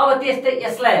 अब त्यस्तै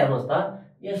यसलाई हेर्नुहोस् त,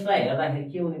 यसलाई हेर्दाखेरि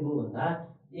के हुने भयो भन्दा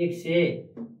 100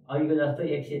 अघिको जस्तो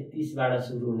 130 बाट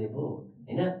सुरु हुने भयो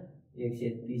हैन।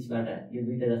 130 बाट यो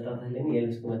दुईटा जस्तो अर्थले नि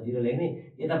यसको 0 लेख्ने,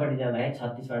 यतापट्टि जाँदाखेरि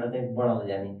 36 बाट चाहिँ बढाउँदै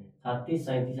जाने, 36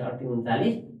 37 38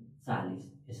 39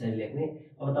 40 यसरी लेख्ने।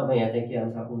 अब तपाईँ यहाँ चाहिँ के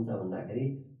गर्न सक्नुहुन्छ भन्दाखेरि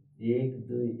 1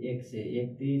 2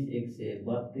 131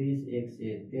 132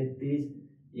 133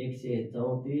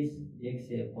 134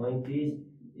 135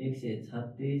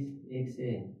 136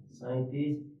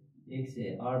 137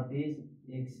 138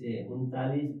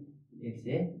 139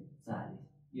 140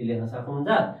 यो लेख्न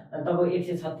सक्नुहुन्छ। अनि तपाईको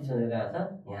 136 भनेर कहाँ छ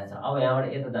यहाँ छ। अब यहाँबाट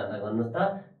यता जाँदा गर्नुहोस् त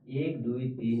 1 2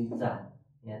 3 4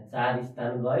 यहाँ 4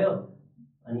 स्थान गयो।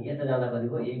 अनि यता जाँदा कति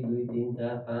भयो 1 2 3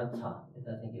 4 5 6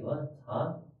 यता चाहिँ के भयो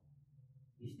 6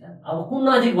 स्थान। अब कुन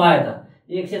नजिक भयो त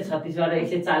 136 बाट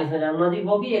 140 मा जानु नजिक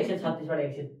भयो कि 136 बाट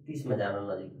 130 मा जानु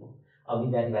नजिक भयो? अब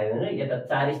विद्यार्थी भाइ बहिनी यता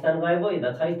 4 स्थान गयो भयो,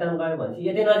 यता 6 स्थान गयो भनेपछि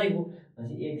यतै नजिक भयो।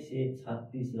 भनेपछि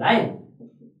 136 लाई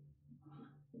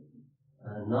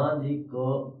नजिकको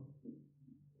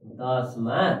 10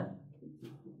 मा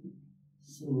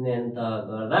शून्यान्तर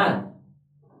गर्दा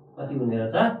कति हुने र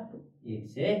त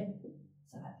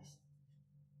 140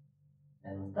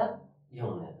 हेर्नुहोस् त यो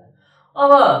हुने त।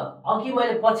 अब अघि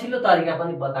मैले पछिल्लो तरिका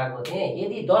पनि बताएको थिएँ,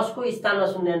 यदि 10 को स्थानमा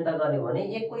शून्यान्तर गर्ने भने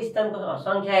 1 को स्थानको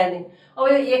संख्या हेर्ने। अब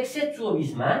यो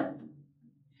 124 मा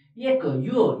 1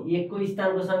 यो 1 को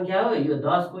स्थानको संख्या हो, यो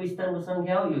 10 को स्थानको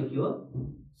संख्या हो, यो के हो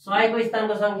 100 को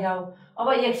स्थानको संख्या हो। अब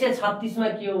 136 मा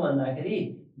के हो भन्दाखेरि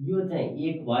यो चाहिँ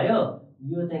 1 भयो,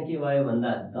 यो चाहिँ के भयो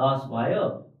भन्दा 10 भयो,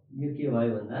 यो के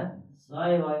भयो भन्दा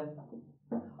 100 भयो।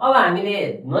 अब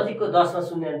हामीले नजिकको 10 मा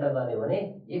शून्यान्तर गर्ने भने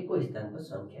 1 को स्थानको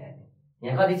संख्या हेर्ने।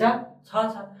 यहाँ कति छ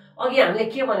 6 छ। अघि हामीले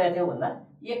के भनेको थियौं भन्दा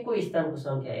 1 को स्थानको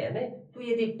संख्या हेर्ने, त्यो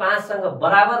यदि 5 सँग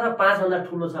बराबर र 5 भन्दा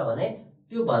ठूलो छ भने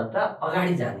त्यो भन्दा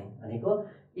अगाडि जाने भनेको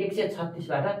 136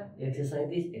 बाट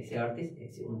 137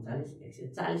 138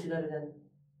 139 140 गरेर जाने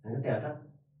हैन, त्यहाँबाट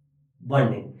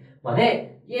बढ्ने भने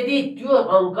यदि त्यो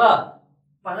अंक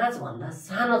 5 भन्दा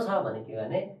सानो छ भने के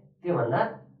गर्ने त्यो भन्दा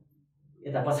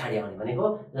यता पछाडी आउने भनेको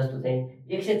जस्तो चाहिँ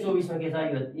 124 मा के छ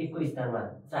यो 1 को स्थानमा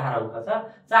 4 अंक छ,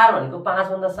 4 भनेको 5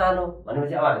 भन्दा सानो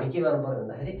भनेपछि अब हामी के गर्नु पर्यो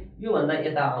भन्दाखेरि यो भन्दा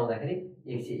यता आउँदाखेरि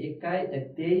 121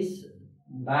 23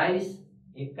 22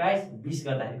 21 20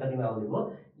 गर्दाखेरि कतिमा आउने भयो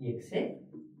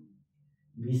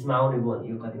 120 मा आउने भयो।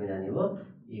 यो कतिमा जाने भयो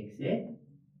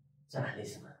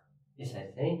 140 मा। यसरी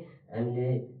चाहिँ हामीले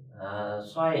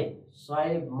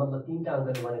 100 मतलब 3टा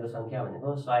अंकले बनेको संख्या भनेको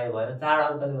 100 भएर 4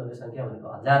 अंकले बनेको संख्या भनेको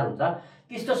 1000 हुन्छ।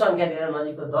 त्यस्तो संख्या लिएर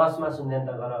नजिकको 10 मा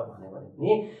शून्यान्तर गर भन्यो भने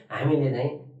पनि हामीले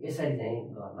चाहिँ यसरी चाहिँ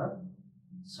गर्न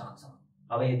सक्छौं।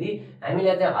 अब यदि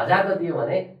हामीले चाहिँ 1000 को दियो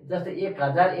भने जस्तै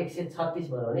 1136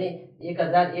 भन्यो भने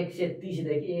 1130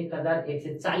 देखि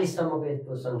 1140 सम्मको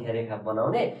यस्तो संख्या रेखा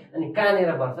बनाउने अनि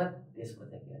कहाँनेर पर्छ त्यसको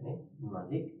चाहिँ के गर्ने नजिक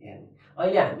अधिक हेर्ने।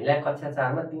 अहिले हामीलाई कक्षा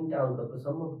 4मा 3टा अङ्कको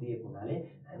सम्मुख दिएको हुनाले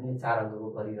हामीले 4 अङ्कको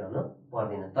गरिरहन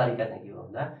पर्दैन। तरिका चाहिँ के हो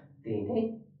भन्दा त्यही नै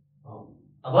हो।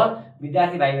 अब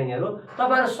विद्यार्थी भाइ बहिनीहरू,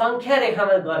 तपाईहरु संख्या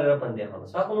रेखामा गरेर पनि देखाउन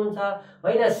सक्नुहुन्छ।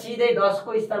 होइन सिधै 10 को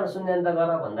स्थानमा शून्यान्त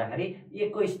गर भन्दाखेरि 1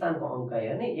 को स्थानको अङ्क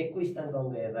हेर्ने। 1 को स्थानको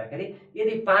अङ्क हेर्दाखेरि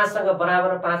यदि 5 सँग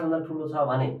बराबर 5 भन्दा ठुलो छ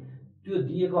भने त्यो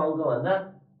दिएको अङ्क भन्दा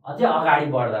अझै अगाडि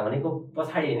बढ्दा भनेको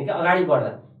पछाडि हैन कि अगाडि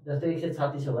बढ्दा, जस्तो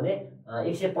 136 हो भने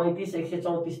 135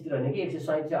 134 तिर हैन कि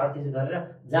 137 38 गरेर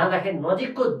जाँदाखेरि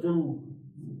नजिकको जुन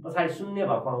पछाडि शून्य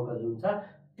भएको अङ्क जुन छ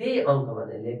त्यही अङ्कमा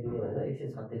चाहिँ लेखिदिने भनेर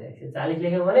 136 140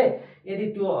 लेख्यौँ भने यदि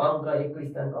त्यो अङ्क 1 को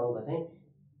स्थानको अङ्क चाहिँ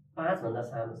 5 भन्दा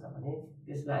सानो छ भने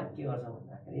त्यसलाई हामी के गर्छौँ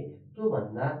भन्दाखेरि त्यो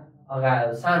भन्दा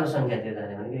अगाडि सानो संख्यातिर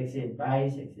जाने भनेको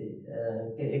 122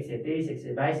 123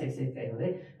 122 121 हुँदै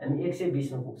हामी 120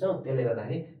 मा पुग्छौँ। त्यसले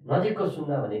गर्दाखेरि नजिकको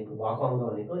शून्य भनेको भएको अङ्क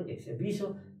भनेको 120 हो।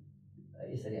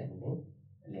 यसरी हामीले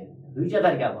लेख्ने दुईटा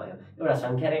तरिका भयो। एउटा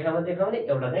संख्या रेखामा देखाउने,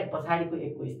 एउटा चाहिँ पछाडिको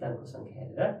 1 को स्थानको संख्या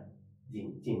हेरेर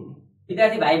चिन्ने।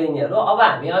 विद्यार्थी भाइ बहिनीहरू, अब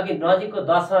हामी अघि नजिकको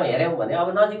 10 मा हेर्यौँ भने अब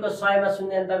नजिकको 100 मा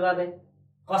शून्यान्त गर्ने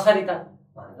कसरी त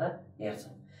भनेर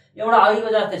हेर्छौँ। एउटा अघिको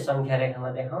जस्तै संख्या रेखामा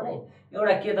देखाउने,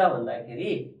 एउटा के त भन्दाखेरि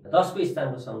 10 को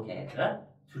स्थानको संख्या हेरेर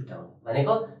छुट्याउने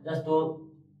भनेको जस्तो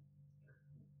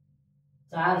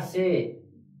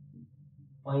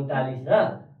 445 र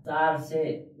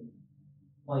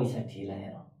 465 लाई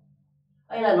हेरौँ।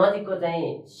 अहिले नजिकको चाहिँ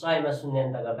 100 मा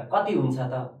शून्यान्त गर्दा कति हुन्छ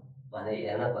त भनेर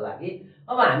हेर्नको लागि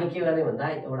अब हामी के गर्ने भन्दा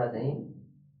एउटा चाहिँ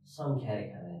संख्या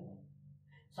रेखामा हेर्ने।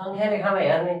 संख्या रेखामा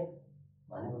हेर्ने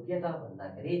भनेको के त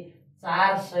भन्दाखेरि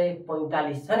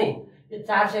 445 छ नि, यो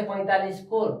 445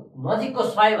 को नजिकको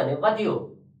 100 भनेको कति हो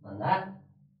भन्दा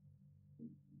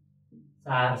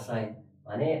 400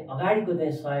 भने अगाडिको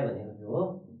चाहिँ 100 भनेको के हो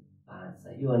 500।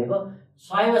 यो भनेको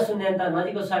 100 मा शून्यान्त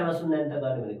नजिकको 100 मा शून्यान्त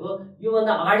गर्ने भनेको यो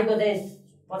भन्दा अगाडिको चाहिँ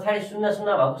पछाडि 0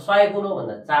 0 भएको 100 गुण हो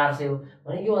भन्दा 400 हो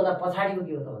भने यो भन्दा पछाडिको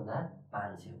के हो त भन्दा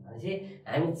 500 हो। भनेपछि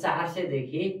हामी 400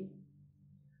 देखि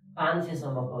 500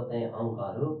 सम्मको चाहिँ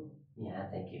अङ्कहरू यहाँ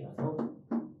चाहिँ के गर्छौँ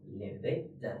लेख्दै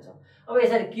जान्छौँ। अब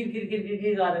यसरी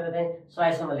किरकिर गरेर चाहिँ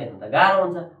 100 सम्म लेख्नु त गाह्रो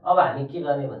हुन्छ। अब हामी के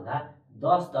गर्ने भन्दा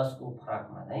 10 10 को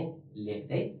फरकमा चाहिँ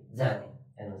लेख्दै जाने।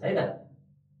 हेर्नुहोस् है त,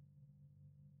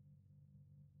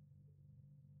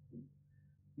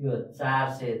 यो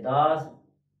 410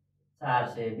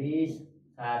 420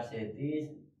 430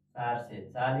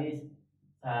 440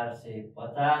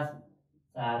 450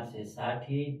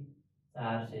 460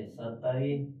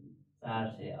 470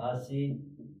 480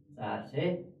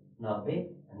 490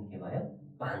 अनि के भयो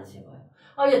 500 भयो।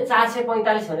 अब यो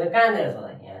 445 भनेको कहाँनिर छ त?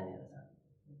 यहाँनिर छ।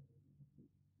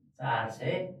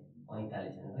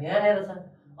 445 भनेको यहाँनिर छ।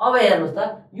 अब हेर्नुहोस् त,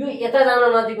 यो यता जान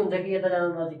नजिक हुन्छ कि यता जान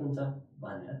नजिक हुन्छ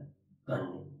भनेर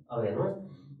गन्ने। अब हेर्नुहोस्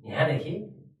यहाँदेखि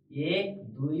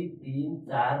 1 2 3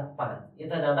 4 5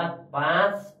 यता जाँदा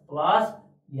 5 प्लस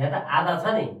यहाँ त आधा छ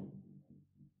नि,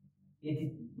 यति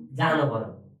जानु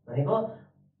पर्यो भनेको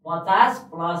 50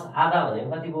 प्लस आधा भनेको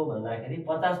कति भयो भन्दाखेरि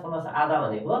 50 प्लस आधा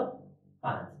भनेको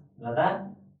 5 गर्दा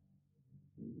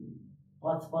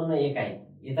 55 एकाइ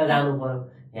यता जानु पर्यो।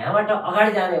 यहाँबाट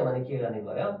अगाडि जाने हो भने के गर्ने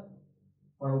भयो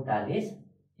 45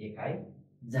 एकाइ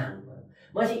जानु पर्यो।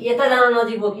 भनेपछि यता जान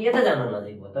नजिक भयो कि यता जान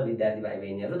नजिक भयो त विद्यार्थी भाइ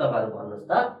बहिनीहरू? तपाईँहरू भन्नुहोस्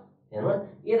त। हेर्नुहोस्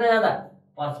यता जाँदा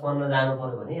 55 जानु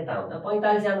पर्यो भने यता आउँदा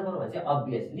 45 जानु पर्यो भने चाहिँ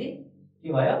अभियसली के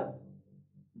भयो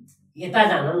यता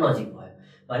जान नजिक भयो।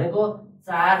 भनेको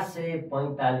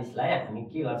 445 लाई हामी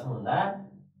के गर्छौँ भन्दा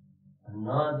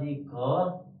नजिकको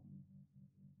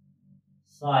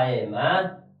 100 मा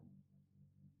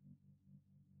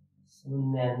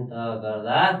शून्यान्त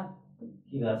गर्दा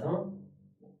के गर्छौँ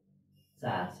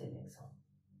 400 लेख्छौँ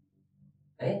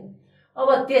है। अब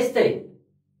त्यस्तै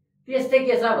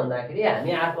के छ भन्दाखेरि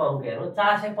हामी अर्को अङ्क हेरौँ।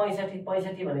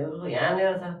 465 भनेको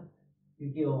यहाँनिर छ।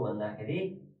 यो के हो भन्दाखेरि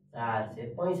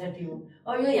 465 हो।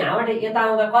 अब यो यहाँबाट यता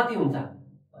आउँदा कति हुन्छ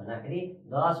भन्दाखेरि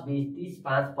 10 20 30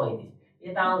 5 35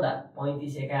 यता आउँदा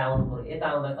 35 एकाइ आउनु पर्यो। यता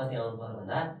आउँदा कति आउनु पर्यो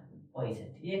भन्दा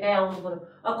 65 एकाइ आउनु पर्यो।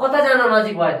 अब कता जान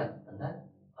नजिक भयो त भन्दा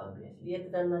अभियसली यता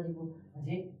जान नजिक हो।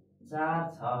 भनेपछि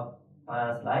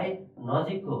 465 लाई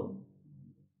नजिकको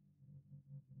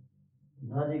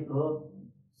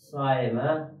 100 मा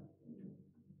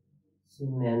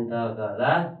शून्यान्त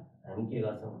गर्दा हामी के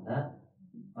गर्छौँ भन्दा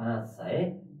 500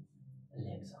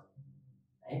 लेख्छौँ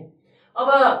है। अब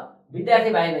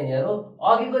विद्यार्थी भाइ बहिनीहरू,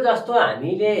 अघिको जस्तो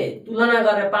हामीले तुलना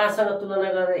गरेर 5 सँग तुलना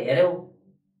गरेर हेर्यौँ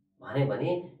भने पनि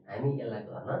हामी यसलाई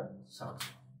गर्न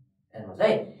सक्छौँ। हेर्नुहोस्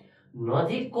है,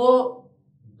 नजिकको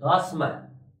 10 मा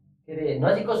के अरे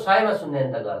नजिकको 100 मा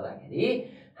शून्यान्त गर्दाखेरि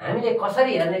हामीले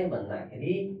कसरी हेर्ने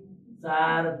भन्दाखेरि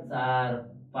 4 4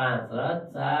 5 र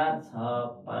 4 6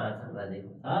 5 हामीलाई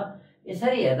दिएको छ।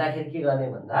 यसरी हेर्दाखेरि के गर्ने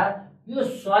भन्दा यो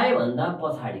 100 भन्दा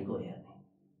पछाडिको हेर्ने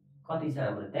कति छ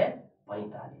हाम्रो त्यहाँ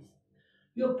 45।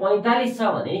 यो 45 छ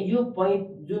भने यो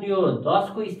जुन यो 10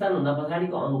 को स्थानभन्दा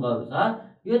पछाडिको अङ्कहरू छ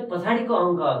यो पछाडिको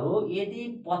अङ्कहरू यदि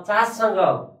 50 सँग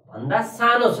भन्दा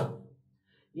सानो छ,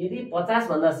 यदि 50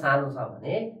 भन्दा सानो छ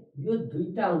भने यो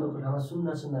दुईटा अङ्कको ठाउँमा 0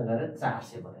 0 गरेर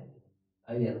 400 बनाइदिनु।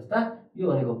 अहिले हेर्नुहोस् त यो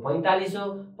भनेको 45 हो,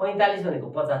 45 भनेको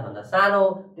 50 भन्दा सानो हो,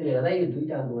 त्यसले गर्दा यो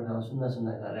दुईटा अङ्कको ठाउँमा 0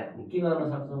 0 गरेर हामी के गर्न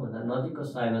सक्छौँ भन्दा नजिकको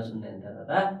 100 मा शून्यान्तर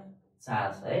गर्दा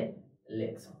 400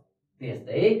 लेख्छौँ।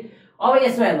 त्यस्तै अब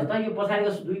यसमा हेर्नुहोस् त यो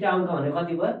पछाडिको दुईटा अङ्क भनेको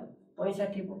कति भयो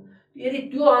 65 भयो। यदि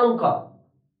त्यो अङ्क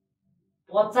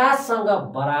 50 सँग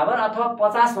बराबर अथवा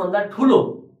 50 भन्दा ठुलो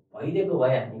भइदिएको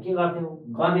भए हामी के गर्थ्यौँ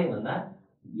गर्ने भन्दा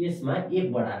यसमा 1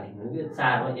 बढा लेख्नु। यो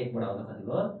 4 मा 1 बढाउँदा कति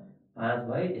भयो 5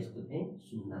 भयो। यसको चाहिँ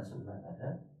 0 0 गरेर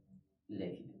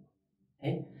लेखिदिनु है।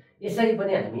 यसरी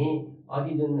पनि हामी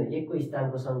अघि जुन 1 को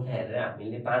स्थानको संख्या हेरेर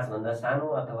हामीले 5 भन्दा सानो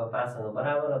अथवा 5 सँग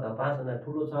बराबर अथवा 5 भन्दा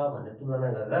ठुलो छ भनेर तुलना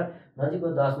गरेर नजिकको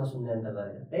 10 मा शून्यान्तर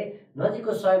गरे जस्तै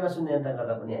नजिकको 100 मा शून्यान्तर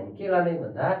गर्दा पनि हामी के गर्ने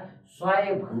भन्दा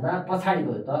 100 भन्दा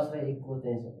पछाडिको 10 र 1 को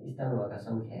चाहिँ स्थानमा भएका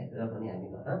संख्या हेरेर पनि हामी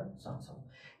गर्न सक्छौँ।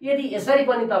 यदि यसरी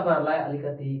पनि तपाईहरुलाई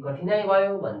अलिकति कठिनाइ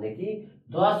भयो भनेदेखि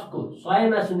 10 को 100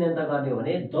 मा शून्यान्तर गर्ने हो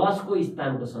भने 10 को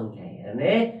स्थानको संख्या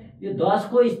हेर्ने, यो 10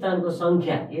 को स्थानको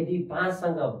संख्या यदि 5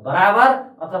 सँग बराबर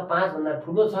अथवा 5 भन्दा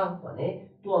ठुलो छ भने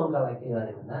त्यो अङ्कलाई के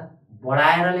गर्ने भन्दा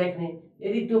बढाएर लेख्ने,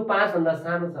 यदि त्यो 5 भन्दा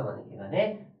सानो छ भने के गर्ने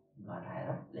घटाएर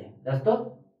लेख्ने। जस्तो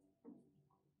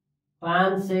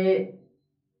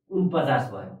 549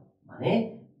 भयो भने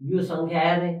यो संख्या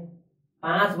हेर्ने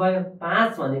 5 भयो,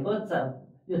 5 भनेको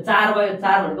यो 4 भयो,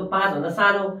 4 भनेको 5 भन्दा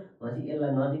सानो भनेपछि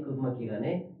यसलाई नजिक रूपमा के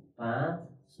गर्ने 5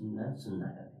 0 0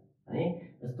 गर्ने भने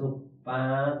जस्तो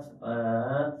 5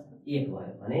 5 1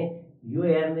 भयो भने यो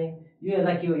हेर्ने, यो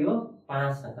हेर्दा के हो यो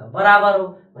 5 सँग बराबर हो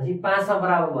भनेपछि 5 सँग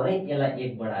बराबर भयो भने यसलाई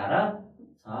 1 बढाएर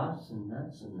 6 0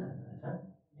 0 गरेर।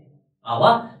 अब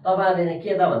तपाईहरुले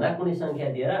के त भन्दा कुनै संख्या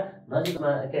दिएर नजिकमा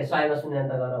 100 मा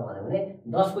शून्यान्तर गर भन्यो भने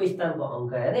 10 को स्थानको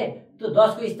अङ्क हेर्ने, त्यो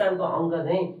 10 को स्थानको अङ्क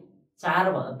चाहिँ 5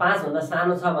 भन्दा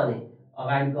सानो छ भने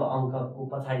अगाडिको अङ्कको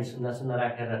पछाडि 0 0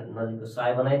 राखेर नजिकको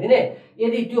 100 बनाइदिने,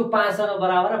 यदि त्यो 5 सँग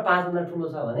बराबर र 5 भन्दा ठुलो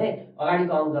छ भने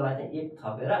अगाडिको अङ्कलाई चाहिँ 1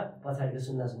 थपेर पछाडिको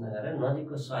 0 0 गरेर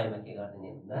नजिकको 100 मा के गरिदिने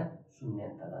भन्दा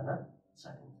शून्यान्तर गर्न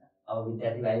सकिन्छ। अब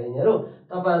विद्यार्थी भाइ बहिनीहरु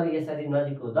तपाईहरुले यसरी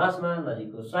नजिकको 10 मा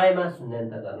नजिकको 100 मा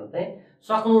शून्यान्तर गर्न चाहिँ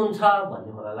सक्नुहुन्छ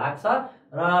भन्ने मलाई लाग्छ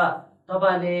र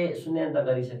तपाईहरुले शून्यान्तर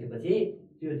गरिसकेपछि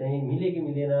त्यो चाहिँ मिल्यो कि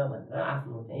मिलेन भनेर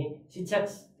आफ्नो चाहिँ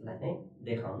शिक्षकलाई चाहिँ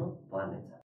देखाउनु पर्नेछ।